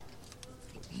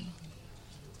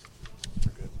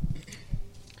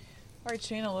All right,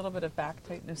 Shane, a little bit of back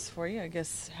tightness for you. I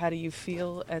guess, how do you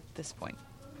feel at this point?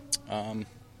 I'm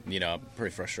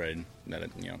pretty frustrated that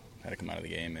it, had to come out of the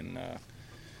game, and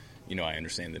I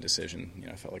understand the decision.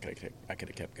 I felt like I could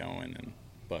have kept going,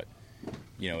 but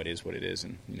it is what it is,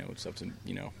 and it's up to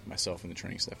myself and the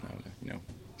training staff now to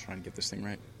try and get this thing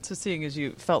right. So, seeing as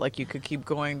you felt like you could keep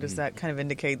going, does that kind of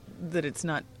indicate that it's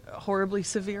not horribly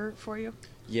severe for you?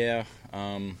 Yeah.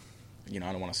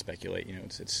 I don't want to speculate.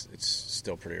 It's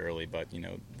still pretty early, but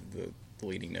the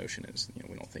leading notion is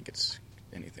we don't think it's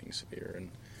anything severe,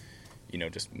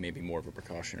 and just maybe more of a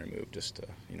precautionary move, just to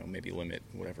maybe limit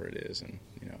whatever it is, and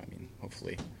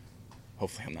hopefully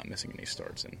I'm not missing any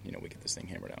starts, and we get this thing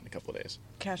hammered out in a couple of days.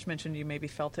 Cash mentioned you maybe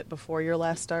felt it before your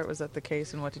last start. Was that the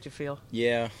case, and what did you feel?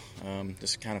 Yeah,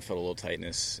 just kind of felt a little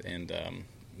tightness, and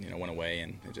went away,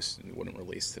 and it wouldn't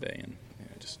release today, and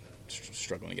just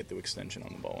struggling to get the extension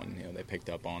on the ball, and they picked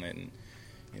up on it, and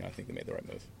I think they made the right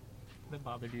move. That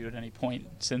bothered you at any point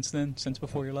since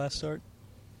before your last start?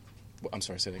 Well, I'm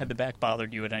sorry, say that again. Had the back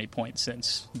bothered you at any point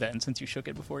since you shook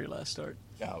it before your last start?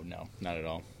 Oh, no, not at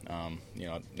all. I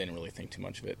didn't really think too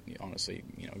much of it. Honestly,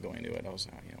 going into it, I was,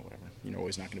 whatever. You're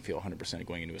always not going to feel 100%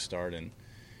 going into a start, and,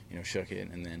 shook it,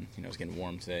 and then, it was getting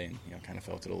warm today, and, kind of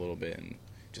felt it a little bit, and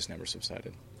just never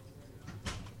subsided.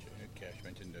 Cash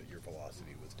mentioned that your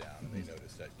velocity was down, and they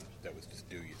noticed that was just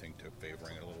due, you think, to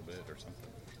favoring it a little bit or something?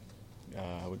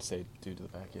 I would say due to the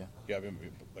back, yeah. Yeah, I mean,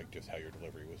 like just how your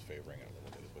delivery was favoring it a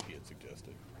little bit is what he had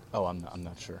suggested. Oh, I'm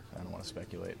not sure. I don't want to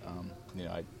speculate.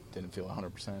 I didn't feel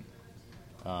 100%.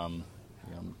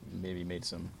 Maybe made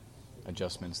some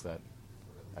adjustments that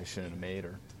I shouldn't have made,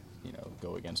 or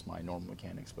go against my normal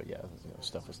mechanics. But yeah,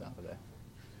 stuff was down today.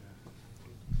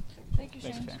 Thank you,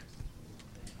 Shane. Thanks, Shane.